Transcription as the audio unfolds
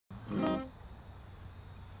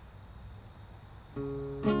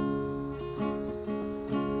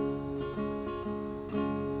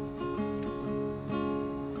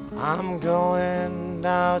I'm going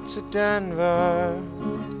out to Denver,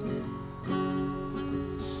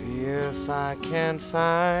 see if I can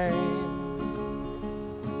find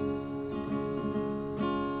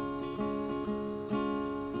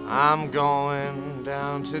I'm going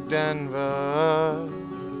down to Denver,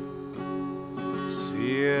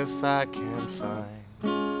 see if I can find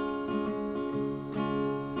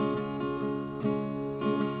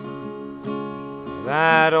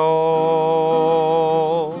that old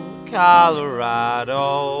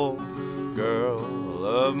Colorado girl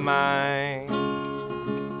of mine.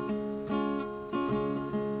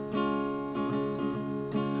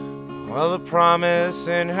 Well, the promise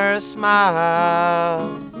in her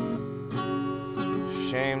smile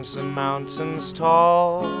shames the mountains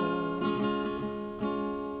tall.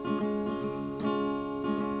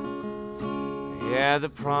 Yeah, the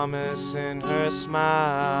promise in her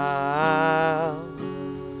smile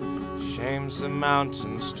shames the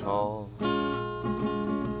mountains tall.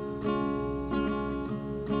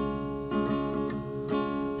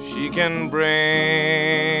 She can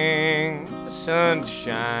bring the sun to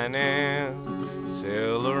shine in,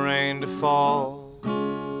 till the rain to fall.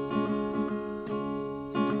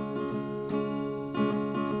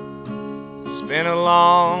 It's been a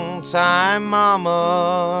long time,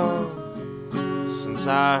 mama, since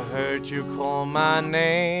I heard you call my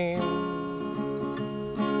name.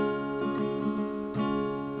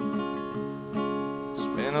 It's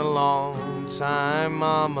been a long time,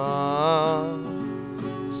 mama,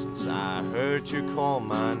 since I heard you call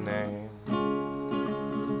my name.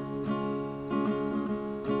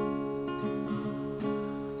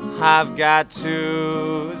 I've got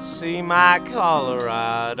to see my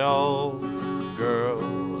Colorado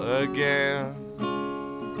girl again.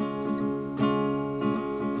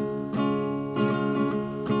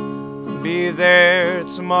 Be there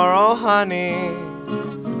tomorrow, honey.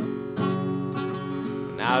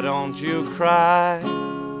 Now don't you cry.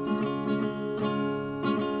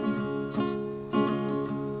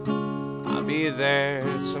 I'll be there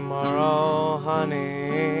tomorrow,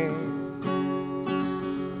 honey.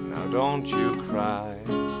 Now don't you cry.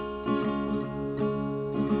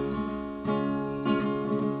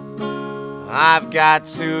 I've got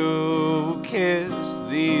to kiss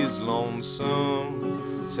these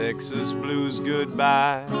lonesome Texas blues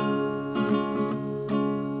goodbye.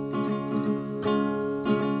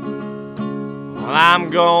 Well, I'm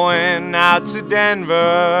going out to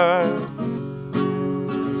Denver,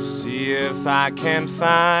 see if I can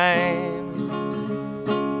find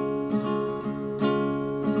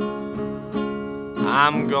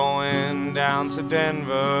I'm going down to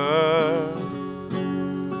Denver,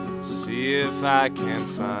 see if I can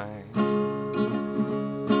find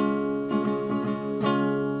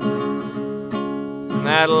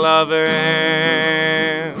that loving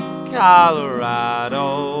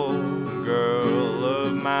Colorado girl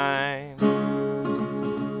of mine.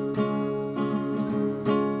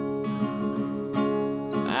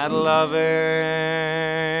 That loving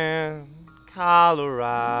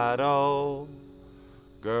Colorado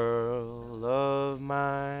girl of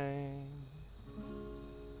mine.